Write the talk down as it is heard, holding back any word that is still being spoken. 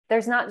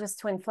there's not just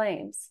twin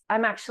flames.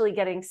 I'm actually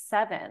getting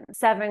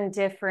seven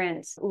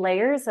different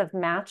layers of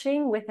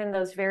matching within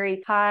those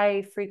very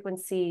high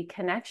frequency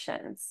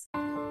connections.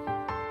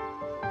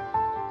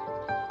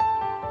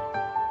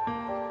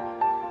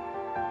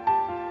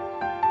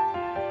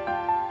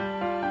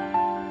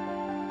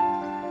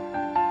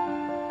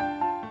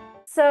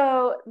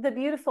 So the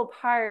beautiful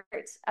part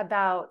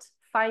about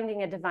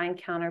finding a divine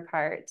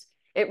counterpart,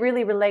 it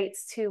really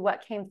relates to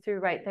what came through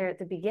right there at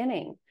the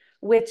beginning,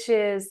 which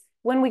is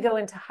when we go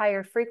into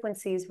higher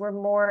frequencies, we're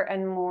more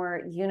and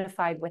more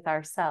unified with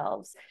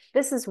ourselves.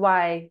 This is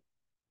why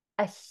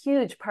a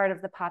huge part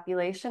of the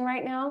population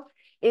right now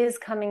is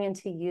coming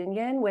into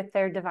union with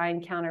their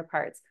divine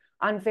counterparts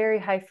on very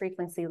high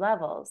frequency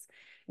levels,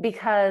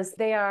 because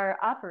they are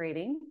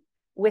operating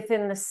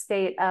within the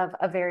state of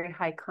a very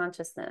high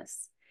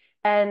consciousness.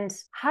 And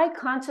high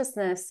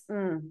consciousness,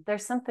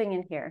 there's something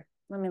in here.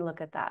 Let me look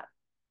at that.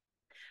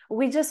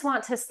 We just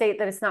want to state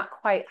that it's not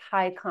quite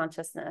high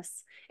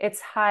consciousness.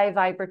 It's high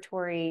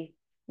vibratory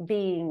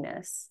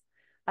beingness,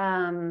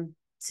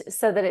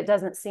 so that it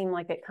doesn't seem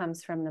like it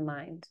comes from the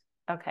mind.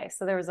 Okay,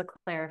 so there was a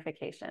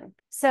clarification.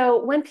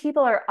 So when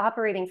people are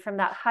operating from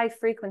that high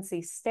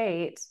frequency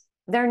state,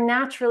 they're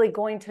naturally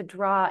going to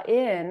draw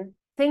in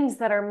things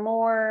that are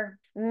more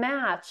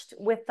matched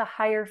with the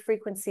higher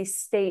frequency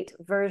state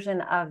version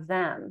of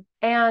them.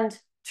 And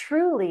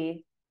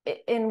truly,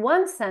 in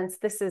one sense,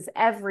 this is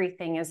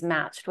everything is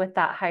matched with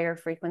that higher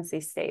frequency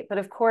state. But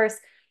of course,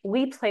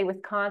 we play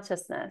with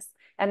consciousness.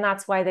 And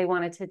that's why they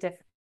wanted to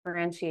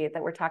differentiate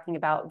that we're talking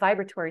about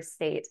vibratory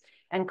state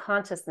and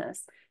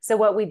consciousness. So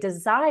what we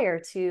desire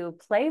to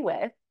play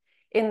with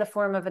in the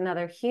form of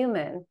another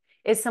human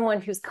is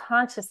someone who's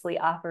consciously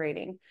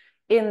operating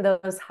in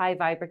those high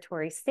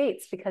vibratory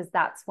states, because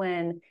that's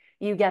when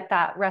you get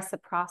that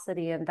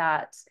reciprocity and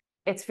that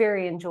it's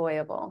very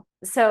enjoyable.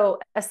 So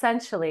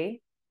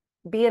essentially,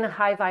 be in a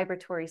high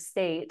vibratory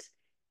state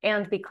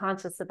and be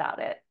conscious about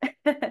it.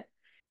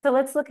 So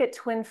let's look at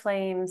twin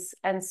flames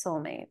and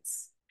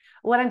soulmates.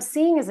 What I'm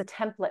seeing is a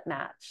template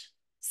match.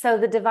 So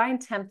the divine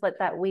template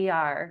that we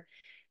are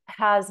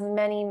has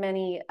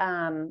many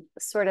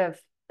sort of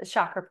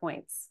chakra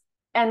points.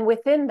 And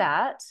within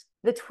that,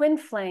 the twin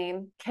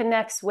flame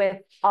connects with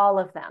all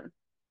of them.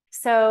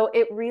 So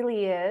it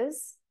really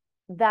is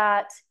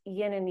that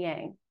yin and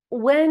yang.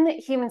 When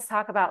humans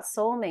talk about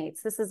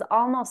soulmates, this is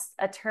almost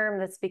a term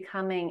that's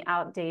becoming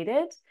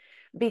outdated,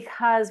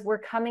 because we're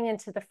coming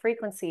into the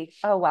frequency.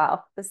 Oh,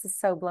 wow, this is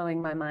so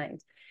blowing my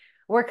mind.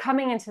 We're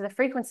coming into the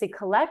frequency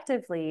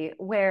collectively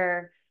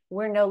where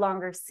we're no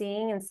longer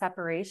seeing in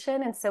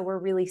separation. And so we're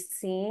really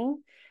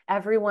seeing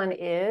everyone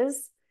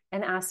is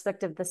an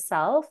aspect of the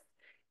self.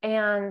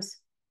 And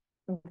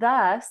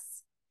thus,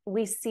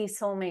 we see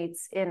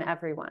soulmates in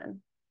everyone.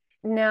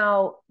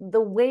 Now,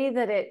 the way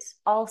that it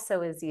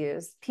also is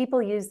used,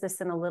 people use this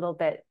in a little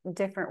bit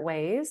different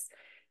ways,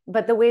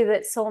 but the way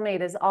that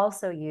soulmate is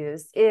also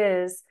used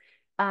is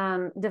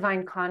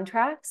divine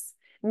contracts,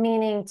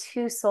 meaning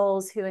two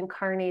souls who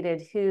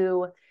incarnated,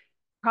 who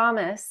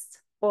promised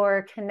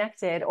or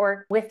connected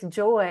or with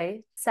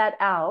joy set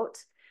out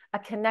a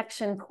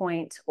connection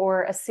point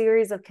or a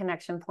series of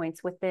connection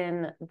points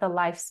within the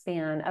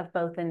lifespan of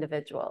both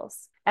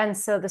individuals. And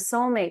so the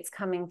soulmates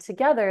coming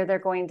together, they're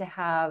going to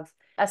have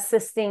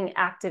assisting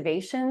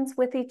activations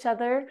with each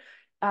other,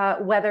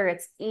 whether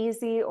it's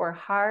easy or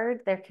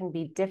hard. There can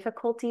be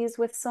difficulties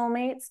with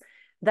soulmates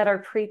that are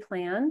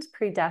pre-planned,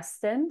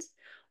 predestined,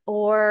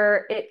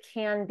 or it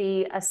can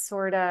be a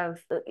sort of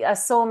a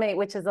soulmate,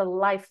 which is a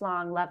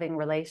lifelong loving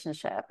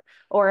relationship,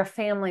 or a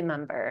family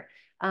member.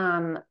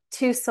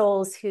 Two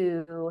souls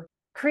who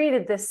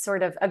created this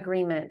sort of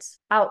agreement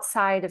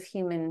outside of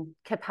human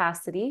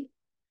capacity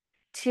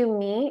to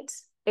meet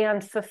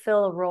and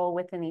fulfill a role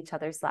within each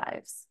other's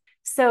lives.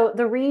 So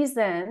the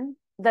reason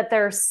that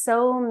there are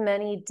so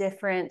many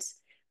different,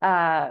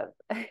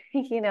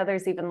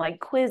 there's even like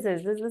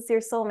quizzes. Is this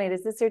your soulmate?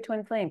 Is this your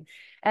twin flame?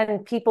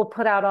 And people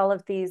put out all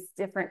of these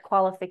different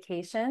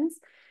qualifications,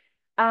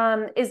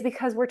 is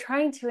because we're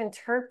trying to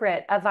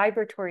interpret a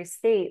vibratory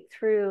state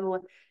through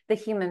the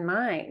human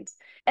mind.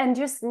 And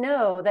just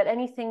know that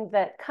anything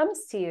that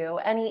comes to you,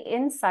 any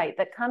insight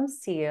that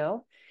comes to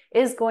you,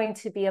 is going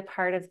to be a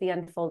part of the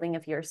unfolding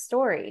of your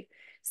story.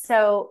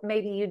 So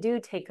maybe you do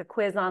take a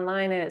quiz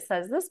online and it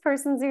says, this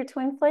person's your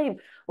twin flame.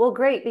 Well,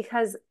 great,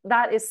 because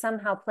that is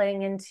somehow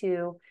playing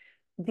into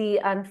the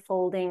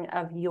unfolding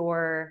of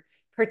your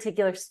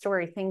particular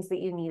story, things that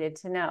you needed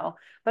to know.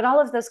 But all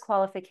of those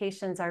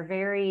qualifications are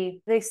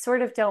they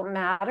sort of don't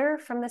matter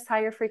from this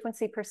higher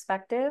frequency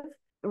perspective.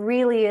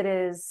 Really, it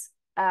is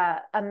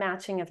a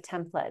matching of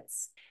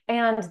templates.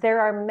 And there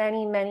are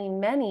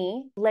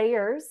many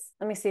layers.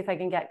 Let me see if I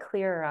can get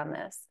clearer on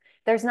this.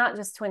 There's not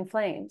just twin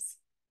flames.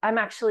 I'm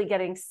actually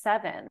getting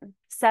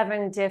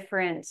seven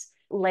different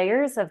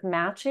layers of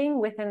matching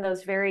within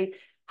those very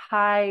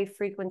high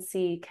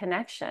frequency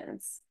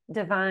connections,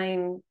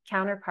 divine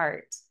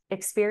counterpart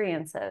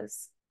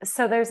experiences.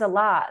 So there's a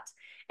lot.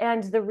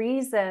 And the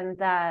reason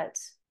that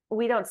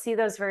we don't see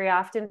those very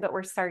often, but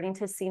we're starting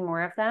to see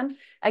more of them.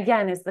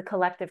 Again, as the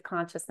collective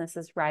consciousness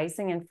is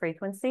rising in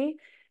frequency.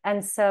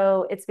 And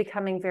so it's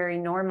becoming very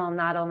normal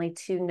not only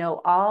to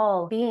know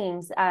all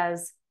beings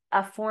as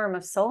a form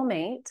of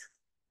soulmate,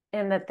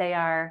 in that they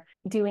are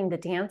doing the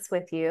dance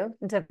with you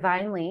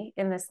divinely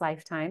in this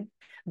lifetime,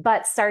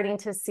 but starting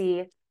to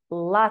see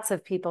lots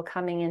of people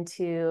coming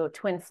into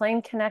twin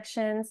flame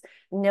connections,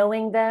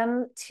 knowing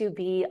them to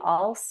be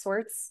all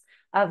sorts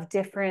of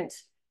different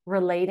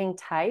relating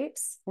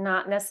types,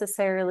 not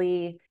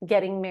necessarily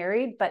getting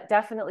married, but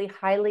definitely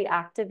highly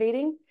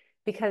activating,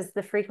 because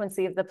the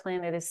frequency of the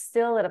planet is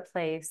still at a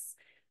place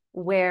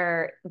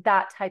where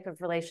that type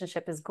of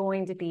relationship is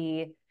going to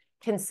be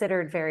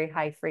considered very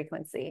high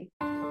frequency.